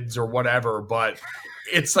kids or whatever, but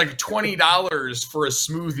it's like $20 for a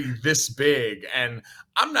smoothie this big. And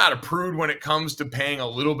I'm not a prude when it comes to paying a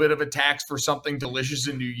little bit of a tax for something delicious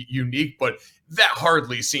and unique, but that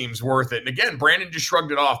hardly seems worth it. And again, Brandon just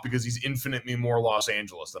shrugged it off because he's infinitely more Los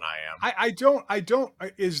Angeles than I am. I don't.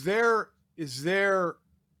 Is there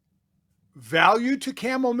value to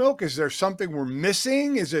camel milk? Is there something we're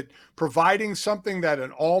missing? Is it providing something that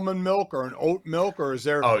an almond milk or an oat milk, or is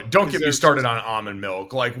there? Oh, don't get me started on almond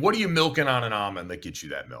milk. Like, what are you milking on an almond that gets you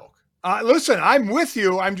that milk? Listen, I'm with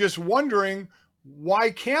you. I'm just wondering why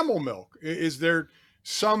camel milk? Is there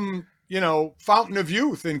some, fountain of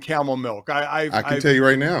youth in camel milk? I can tell you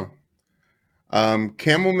right now.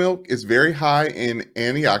 Camel milk is very high in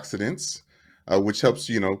antioxidants, which helps,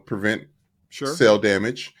 prevent cell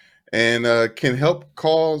damage, and can help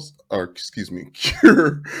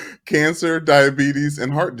cure cancer, diabetes,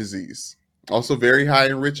 and heart disease. Also very high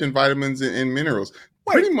and rich in vitamins and minerals.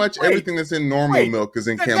 Pretty much everything that's in normal milk is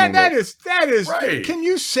in camel milk. That is right. Can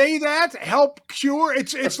you say that? Help cure?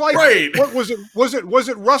 It's like what was it? Was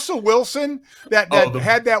it Russell Wilson that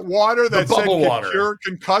had that water that said could cure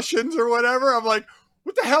concussions or whatever? I'm like,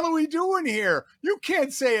 what the hell are we doing here? You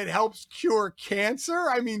can't say it helps cure cancer.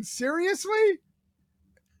 I mean, seriously?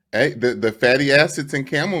 Hey, the fatty acids in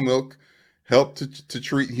camel milk help to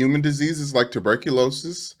treat human diseases like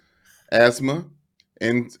tuberculosis, asthma,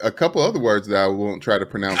 and a couple other words that I won't try to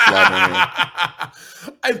pronounce live.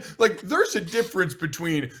 There's a difference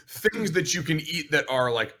between things that you can eat that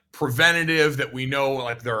are like preventative, that we know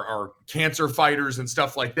like there are cancer fighters and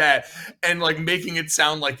stuff like that, and like making it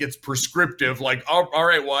sound like it's prescriptive. Like, all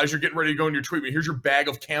right, well, as you're getting ready to go in your treatment, here's your bag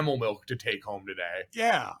of camel milk to take home today.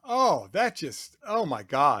 Yeah. Oh, oh my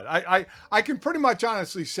God. I can pretty much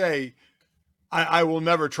honestly say I will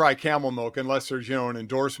never try camel milk unless there's, an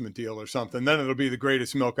endorsement deal or something. Then it'll be the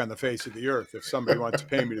greatest milk on the face of the earth. If somebody wants to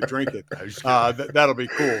pay me to drink it, that'll be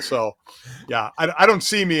cool. So, yeah, I don't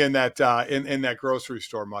see me in that in that grocery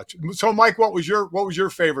store much. So, Mike, what was your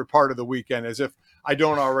favorite part of the weekend? As if I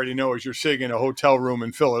don't already know, as you're sitting in a hotel room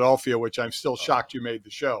in Philadelphia, which I'm still shocked you made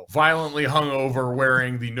the show. Violently hungover,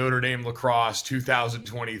 wearing the Notre Dame Lacrosse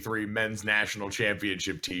 2023 Men's National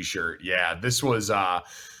Championship T-shirt. Yeah, this was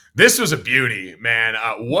a beauty, man.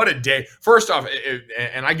 What a day. First off,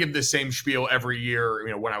 and I give this same spiel every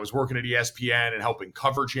year, when I was working at ESPN and helping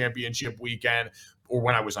cover championship weekend, or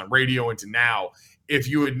when I was on radio into now, if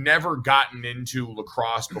you had never gotten into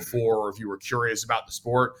lacrosse before, or if you were curious about the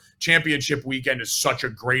sport, championship weekend is such a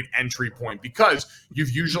great entry point because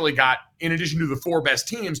you've usually got, in addition to the 4 best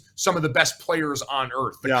teams, some of the best players on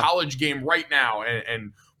earth. The college game right now,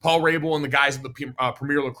 and Paul Rabel and the guys at the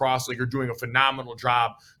Premier Lacrosse League are doing a phenomenal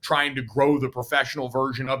job trying to grow the professional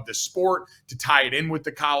version of the sport, to tie it in with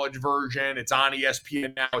the college version. It's on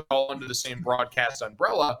ESPN now. It's all under the same broadcast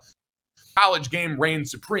umbrella. College game reigns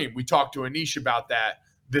supreme. We talked to Anish about that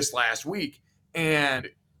this last week. And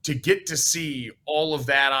to get to see all of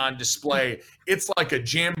that on display, it's like a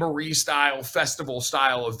jamboree style, festival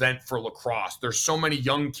style event for lacrosse. There's so many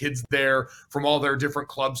young kids there from all their different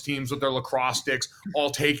clubs, teams with their lacrosse sticks, all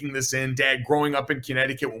taking this in. Dad, growing up in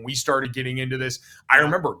Connecticut, when we started getting into this, I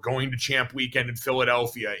remember going to Champ Weekend in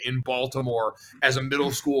Philadelphia, in Baltimore as a middle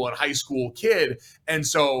school and high school kid. And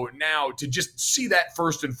so now to just see that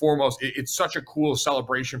first and foremost, it's such a cool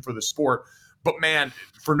celebration for the sport. But man,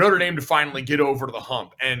 for Notre Dame to finally get over to the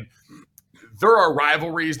hump, and there are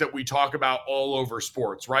rivalries that we talk about all over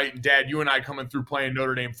sports, right? And Dad, you and I coming through playing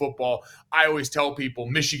Notre Dame football, I always tell people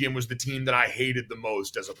Michigan was the team that I hated the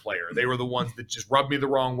most as a player. They were the ones that just rubbed me the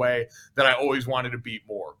wrong way, that I always wanted to beat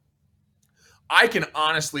more. I can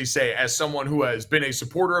honestly say, as someone who has been a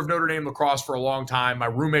supporter of Notre Dame lacrosse for a long time, my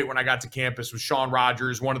roommate when I got to campus was Sean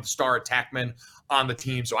Rogers, one of the star attackmen on the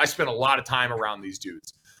team. So I spent a lot of time around these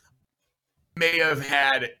dudes. May have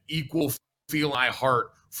had equal feel in my heart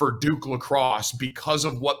for Duke lacrosse because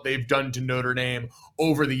of what they've done to Notre Dame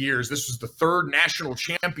over the years. This was the 3rd national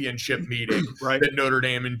championship meeting that Notre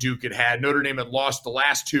Dame and Duke had. Notre Dame had lost the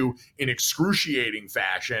last 2 in excruciating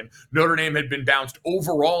fashion. Notre Dame had been bounced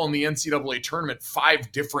overall in the NCAA tournament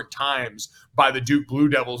 5 different times by the Duke Blue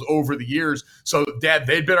Devils over the years. So, Dad,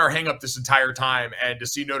 they'd been our hang-up this entire time, and to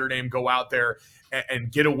see Notre Dame go out there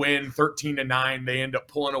and get a win 13-9, they end up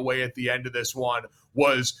pulling away at the end of this one,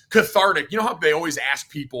 was cathartic. You know how they always ask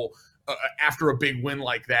people after a big win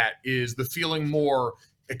like that, is the feeling more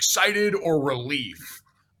excited or relief?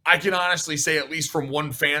 I can honestly say, at least from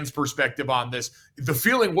one fan's perspective on this, the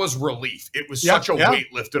feeling was relief. It was such a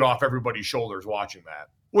weight lifted off everybody's shoulders watching that.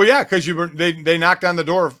 Well, yeah, because they knocked on the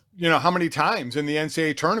door, how many times in the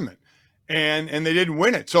NCAA tournament. And they didn't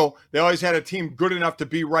win it. So they always had a team good enough to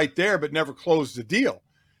be right there, but never closed the deal.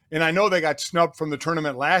 And I know they got snubbed from the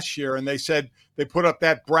tournament last year, and they said they put up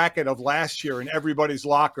that bracket of last year in everybody's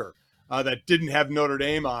locker that didn't have Notre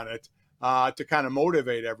Dame on it to kind of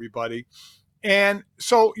motivate everybody. And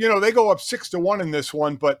so, they go up 6-1 in this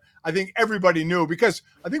one, but I think everybody knew, because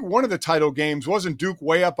I think one of the title games wasn't Duke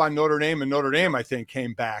way up on Notre Dame, and Notre Dame, I think,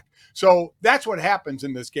 came back. So that's what happens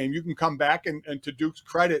in this game. You can come back, and to Duke's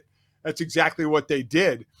credit, that's exactly what they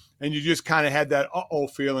did. And you just kind of had that uh-oh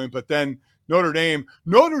feeling. But then Notre Dame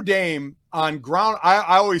on ground,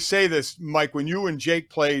 I always say this, Mike, when you and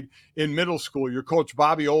Jake played in middle school, your coach,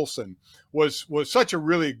 Bobby Olson, was such a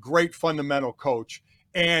really great fundamental coach.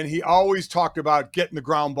 And he always talked about getting the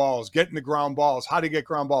ground balls, how to get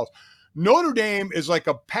ground balls. Notre Dame is like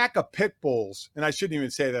a pack of pit bulls, and I shouldn't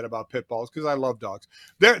even say that about pit bulls because I love dogs.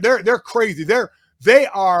 They're crazy. They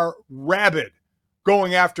are rabid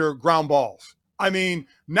going after ground balls. I mean,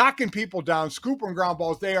 knocking people down, scooping ground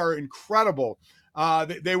balls. They are incredible.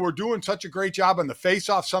 They were doing such a great job on the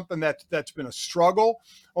face-off, something that's been a struggle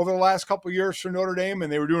over the last couple of years for Notre Dame,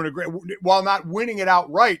 and they were doing a great, while not winning it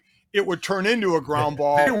outright, it would turn into a ground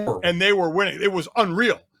ball, and they were winning. It was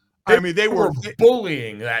unreal. They were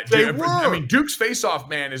bullying that. They were. Duke's face-off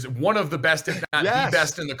man is one of the best, if not the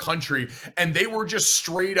best in the country, and they were just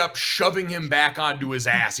straight up shoving him back onto his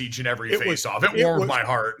ass each and every face-off. It warmed my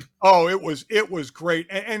heart. Oh, it was great,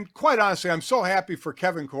 and quite honestly, I'm so happy for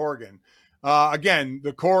Kevin Corrigan. Again,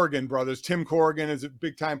 the Corrigan brothers. Tim Corrigan is a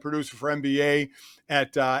big-time producer for NBA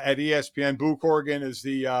at ESPN. Boo Corrigan is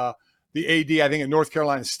the AD, I think, at North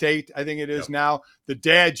Carolina State, I think it is now. The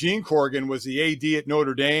dad, Gene Corrigan, was the AD at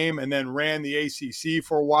Notre Dame and then ran the ACC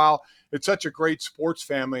for a while. It's such a great sports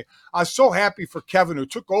family. I was so happy for Kevin, who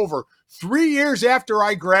took over 3 years after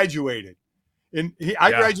I graduated.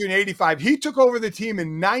 I graduated in 85. He took over the team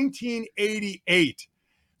in 1988.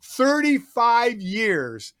 35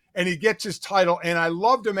 years, and he gets his title. And I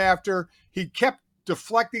loved him after. He kept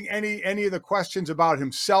deflecting any of the questions about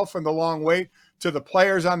himself and the long wait to the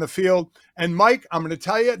players on the field. And Mike, I'm going to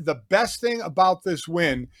tell you, the best thing about this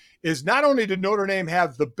win is not only did Notre Dame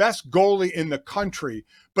have the best goalie in the country,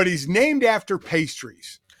 but he's named after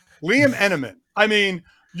pastries. Liam Enneman. I mean,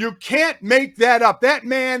 you can't make that up. That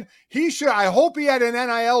man, I hope he had an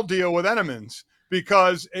NIL deal with Enneman's,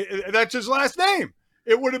 because that's his last name.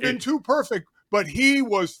 It would have been too perfect, but he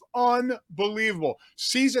was unbelievable.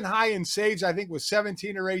 Season high in saves, I think, was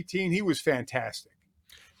 17 or 18. He was fantastic.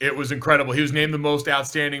 It was incredible. He was named the most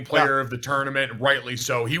outstanding player of the tournament, rightly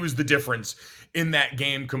so. He was the difference in that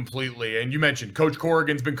game completely. And you mentioned Coach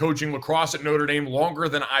Corrigan's been coaching lacrosse at Notre Dame longer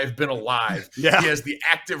than I've been alive. He has the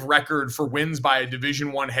active record for wins by a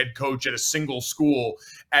Division I head coach at a single school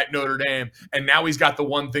at Notre Dame. And now he's got the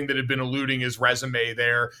one thing that had been eluding his resume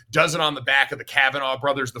there. Does it on the back of the Kavanaugh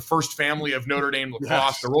brothers, the first family of Notre Dame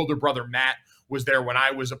lacrosse. Their older brother, Matt, was there when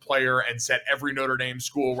I was a player and set every Notre Dame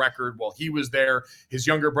school record while he was there. His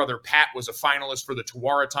younger brother, Pat, was a finalist for the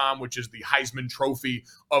Tuaratam, which is the Heisman Trophy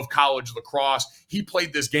of college lacrosse. He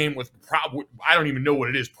played this game with I don't even know what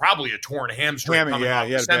it is, probably a torn hamstring coming off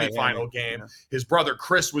the semifinal game. Yeah. His brother,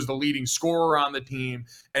 Chris, was the leading scorer on the team.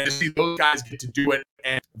 And to see those guys get to do it,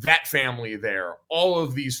 and that family there, all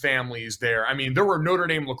of these families there. I mean, there were Notre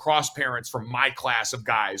Dame lacrosse parents from my class of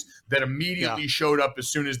guys that immediately showed up as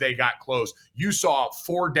soon as they got close. You saw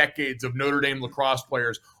 4 decades of Notre Dame lacrosse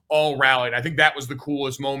players all rallied. I think that was the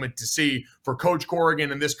coolest moment to see for Coach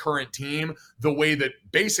Corrigan and this current team, the way that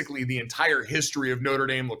basically the entire history of Notre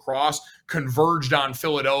Dame lacrosse converged on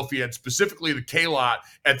Philadelphia, and specifically the K-Lot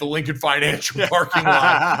at the Lincoln Financial parking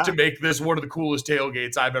lot to make this one of the coolest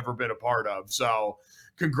tailgates I've ever been a part of. So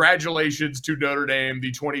congratulations to Notre Dame,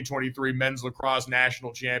 the 2023 men's lacrosse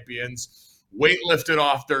national champions. Weight lifted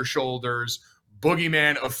off their shoulders.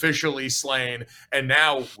 Boogeyman officially slain. And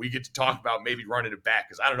now we get to talk about maybe running it back,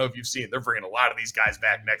 because I don't know if you've seen, they're bringing a lot of these guys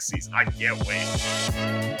back next season. I can't wait.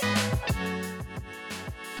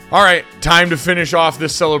 All right, time to finish off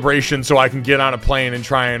this celebration so I can get on a plane and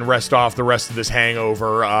try and rest off the rest of this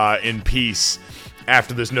hangover in peace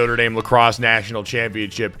after this Notre Dame lacrosse national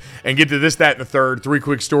championship, and get to this, that, and the third. 3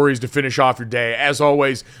 quick stories to finish off your day. As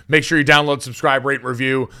always, make sure you download, subscribe, rate, and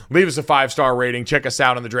review. Leave us a 5-star rating. Check us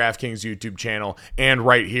out on the DraftKings YouTube channel and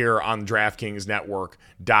right here on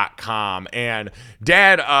DraftKingsNetwork.com. And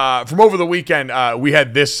Dad, from over the weekend, we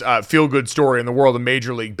had this feel-good story in the world of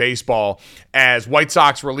Major League Baseball as White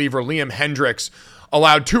Sox reliever Liam Hendriks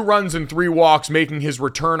allowed 2 runs and 3 walks, making his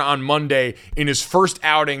return on Monday in his first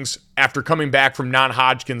outings after coming back from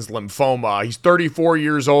non-Hodgkin's lymphoma. He's 34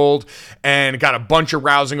 years old and got a bunch of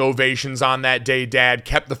rousing ovations on that day. Dad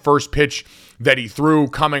kept the first pitch that he threw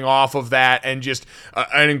coming off of that, and just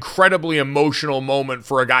an incredibly emotional moment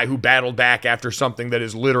for a guy who battled back after something that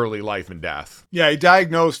is literally life and death. Yeah, he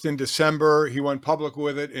diagnosed in December. He went public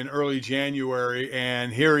with it in early January,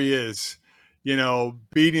 and here he is,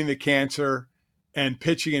 beating the cancer. and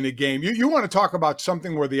pitching in a game. You want to talk about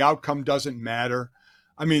something where the outcome doesn't matter.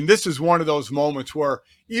 I mean, this is one of those moments where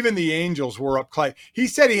even the Angels were up. He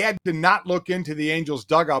said he had to not look into the Angels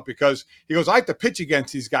dugout because he goes, I have to pitch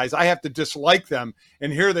against these guys. I have to dislike them.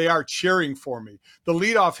 And here they are cheering for me. The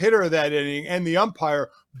leadoff hitter of that inning and the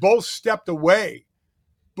umpire both stepped away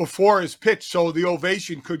before his pitch so the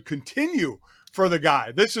ovation could continue for the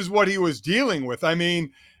guy. This is what he was dealing with. I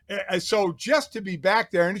mean, so just to be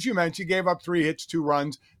back there, and as you mentioned, he gave up 3 hits, 2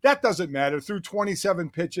 runs. That doesn't matter. Through 27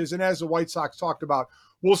 pitches, and as the White Sox talked about,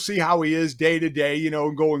 we'll see how he is day to day,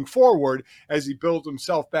 going forward as he builds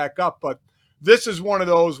himself back up. But this is one of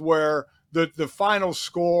those where the final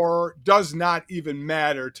score does not even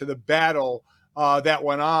matter to the battle that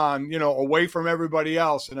went on, away from everybody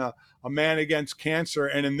else, and a man against cancer,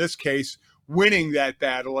 and in this case, winning that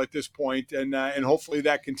battle at this point, and hopefully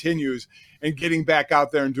that continues, and getting back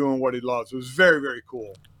out there and doing what he loves. It was very, very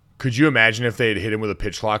cool. Could you imagine if they had hit him with a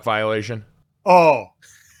pitch clock violation? Oh,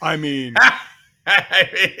 I mean,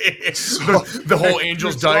 the whole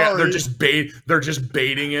Angels dugout, they're just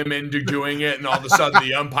baiting him into doing it, and all of a sudden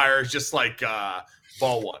the umpire is just like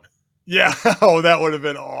ball 1. Yeah. Oh, that would have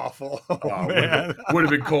been awful. Man. Would have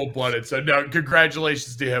been cold-blooded. So, no,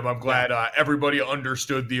 congratulations to him. I'm glad everybody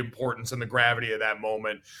understood the importance and the gravity of that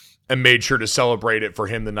moment and made sure to celebrate it for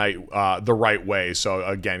him the right way. So,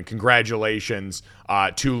 again, congratulations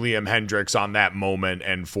to Liam Hendriks on that moment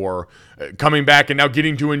and for coming back and now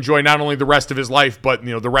getting to enjoy not only the rest of his life, but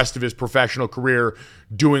the rest of his professional career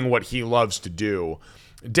doing what he loves to do.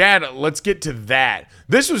 Dad, let's get to that.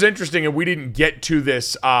 This was interesting, and we didn't get to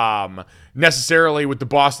this necessarily with the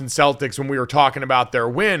Boston Celtics when we were talking about their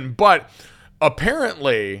win, but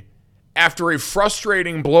apparently, after a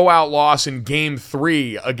frustrating blowout loss in Game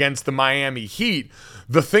 3 against the Miami Heat,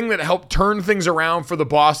 the thing that helped turn things around for the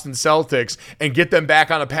Boston Celtics and get them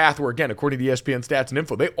back on a path where, again, according to ESPN Stats and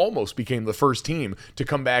Info, they almost became the first team to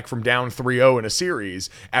come back from down 3-0 in a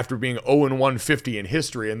series after being 0-150 in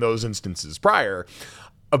history in those instances prior.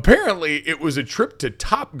 Apparently, it was a trip to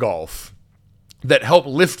Topgolf that helped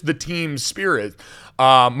lift the team's spirit.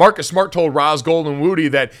 Marcus Smart told Roz Golden-Woody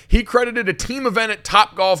that he credited a team event at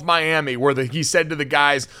Topgolf Miami where he said to the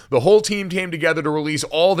guys, the whole team came together to release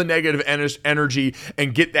all the negative energy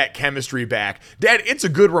and get that chemistry back. Dad, it's a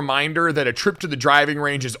good reminder that a trip to the driving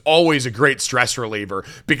range is always a great stress reliever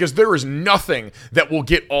because there is nothing that will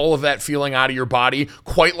get all of that feeling out of your body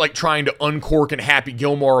quite like trying to uncork and Happy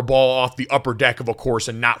Gilmore a ball off the upper deck of a course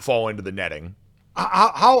and not fall into the netting.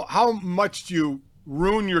 How much do you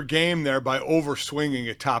ruin your game there by over swinging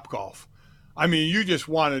at Topgolf? I mean, you just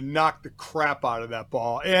want to knock the crap out of that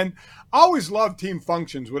ball. And I always loved team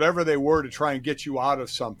functions, whatever they were, to try and get you out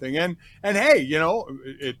of something. And hey,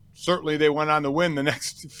 it certainly they went on to win the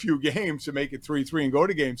next few games to make it 3-3 and go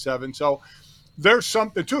to Game 7. So there's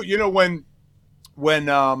something to it. When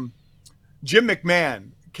Jim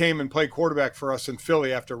McMahon came and played quarterback for us in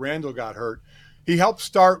Philly after Randall got hurt, he helped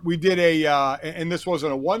start. We did and this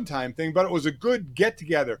wasn't a one-time thing, but it was a good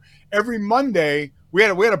get-together. Every Monday, we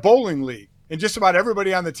had a bowling league, and just about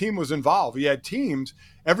everybody on the team was involved. We had teams.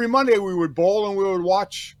 Every Monday, we would bowl, and we would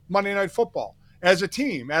watch Monday Night Football as a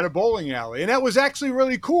team at a bowling alley, and that was actually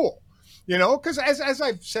really cool, because as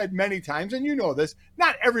I've said many times, and you know this,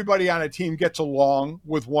 not everybody on a team gets along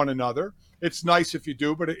with one another. It's nice if you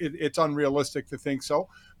do, but it's unrealistic to think so.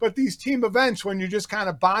 But these team events, when you're just kind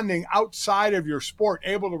of bonding outside of your sport,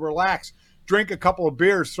 able to relax, drink a couple of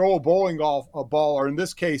beers, throw a ball, or in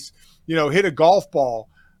this case, hit a golf ball,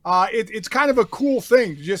 it's kind of a cool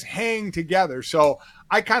thing to just hang together. So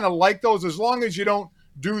I kind of like those as long as you don't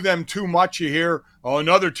do them too much. You hear,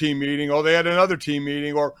 another team meeting, they had another team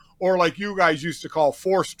meeting, or like you guys used to call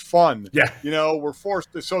forced fun. Yeah. We're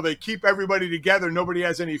forced to, so they keep everybody together. Nobody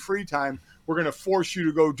has any free time. We're going to force you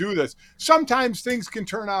to go do this. Sometimes things can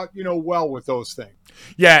turn out, well with those things.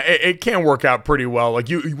 Yeah, it can work out pretty well. Like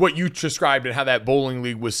what you described and how that bowling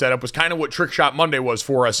league was set up was kind of what Trick Shot Monday was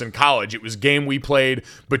for us in college. It was a game we played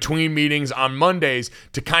between meetings on Mondays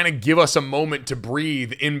to kind of give us a moment to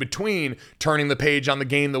breathe in between turning the page on the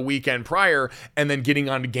game the weekend prior and then getting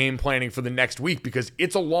on to game planning for the next week because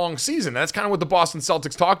it's a long season. That's kind of what the Boston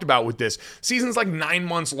Celtics talked about with this. Season's like 9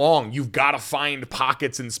 months long. You've got to find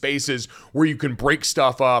pockets and spaces where you can break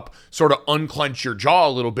stuff up, sort of unclench your jaw a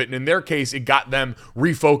little bit. And in their case, it got them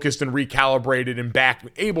refocused and recalibrated and back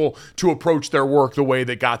able to approach their work the way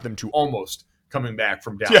that got them to almost coming back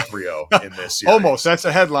from down 3-0 in this series. Almost. That's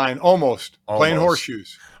a headline. Almost. Playing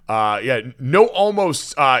horseshoes. No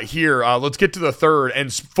almost here. Let's get to the third,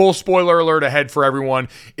 and full spoiler alert ahead for everyone.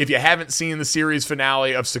 If you haven't seen the series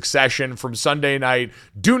finale of Succession from Sunday night,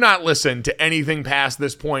 do not listen to anything past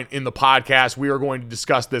this point in the podcast. We are going to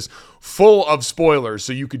discuss this full of spoilers,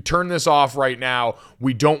 so you could turn this off right now.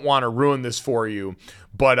 We don't want to ruin this for you.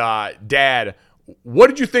 But Dad, what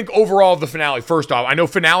did you think overall of the finale? First off, I know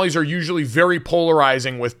finales are usually very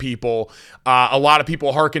polarizing with people. A lot of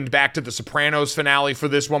people hearkened back to the Sopranos finale for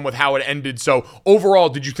this one with how it ended. So overall,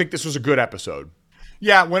 did you think this was a good episode?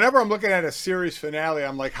 Yeah, whenever I'm looking at a series finale,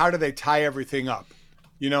 I'm like, how do they tie everything up?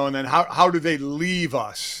 And then how do they leave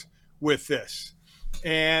us with this?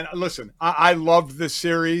 And listen, I loved this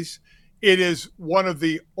series. It is one of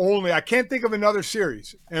the only, I can't think of another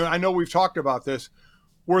series, and I know we've talked about this,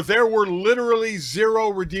 where there were literally zero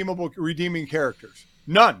redeeming characters.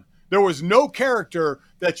 None. There was no character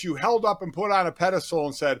that you held up and put on a pedestal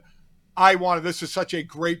and said, this is such a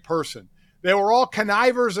great person. They were all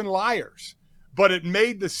connivers and liars, but it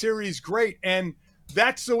made the series great. And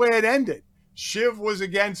that's the way it ended. Shiv was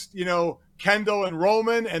against, Kendall and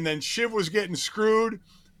Roman, and then Shiv was getting screwed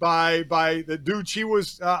by the dude she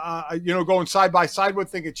was, going side by side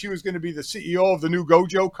with, thinking she was going to be the CEO of the new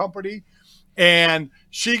Gojo company. And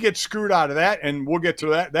she gets screwed out of that, and we'll get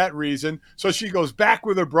to that reason. So she goes back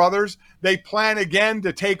with her brothers. They plan again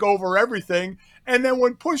to take over everything. And then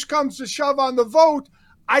when push comes to shove on the vote,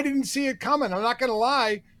 I didn't see it coming. I'm not going to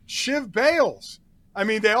lie. Shiv bails. I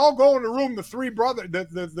mean, they all go in the room, the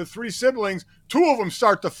three siblings. Two of them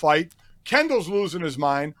start to fight. Kendall's losing his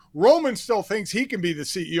mind. Roman still thinks he can be the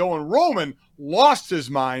CEO, and Roman lost his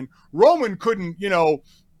mind. Roman couldn't,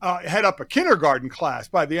 head up a kindergarten class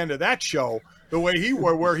by the end of that show, the way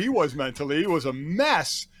where he was mentally. He was a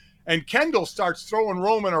mess. And Kendall starts throwing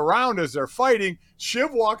Roman around as they're fighting.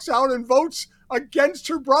 Shiv walks out and votes against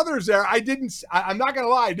her brothers there. I'm not going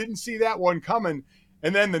to lie, I didn't see that one coming.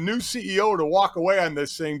 And then the new CEO to walk away on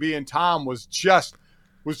this thing being Tom was just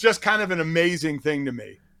kind of an amazing thing to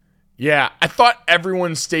me. Yeah, I thought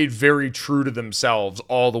everyone stayed very true to themselves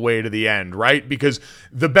all the way to the end, right? Because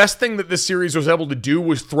the best thing that this series was able to do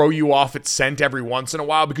was throw you off its scent every once in a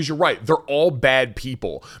while, because you're right, they're all bad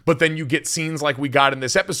people. But then you get scenes like we got in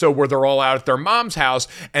this episode where they're all out at their mom's house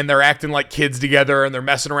and they're acting like kids together and they're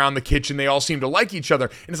messing around the kitchen. They all seem to like each other.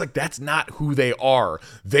 And it's like, that's not who they are.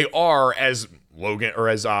 They are, as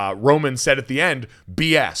Roman said at the end,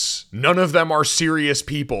 BS. None of them are serious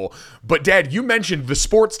people. But Dad, you mentioned the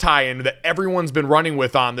sports tie-in that everyone's been running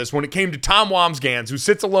with on this when it came to Tom Wambsgans, who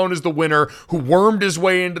sits alone as the winner, who wormed his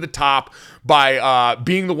way into the top by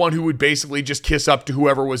being the one who would basically just kiss up to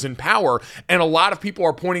whoever was in power. And a lot of people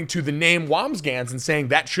are pointing to the name Wambsgans and saying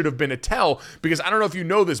that should have been a tell, because I don't know if you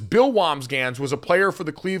know this, Bill Wambsgans was a player for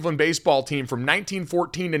the Cleveland baseball team from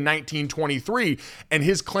 1914 to 1923, and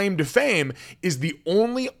his claim to fame is the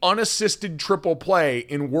only unassisted triple play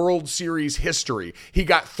in World Series history. He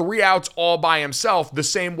got 3 outs all by himself, the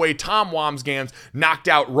same way Tom Wambsgans knocked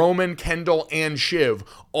out Roman, Kendall, and Shiv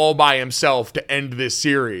all by himself to end this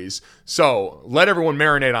series. So let everyone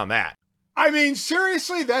marinate on that. I mean,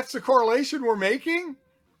 seriously, that's the correlation we're making?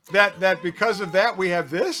 That because of that we have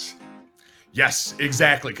this? Yes,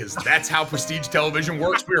 exactly, because that's how prestige television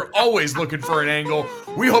works. We are always looking for an angle.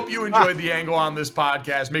 We hope you enjoyed the angle on this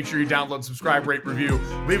podcast. Make sure you download, subscribe, rate, review.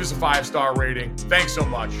 Leave us a 5-star rating. Thanks so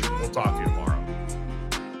much. We'll talk to you tomorrow.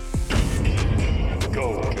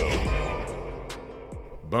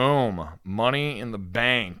 Boom. Money in the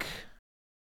Bank.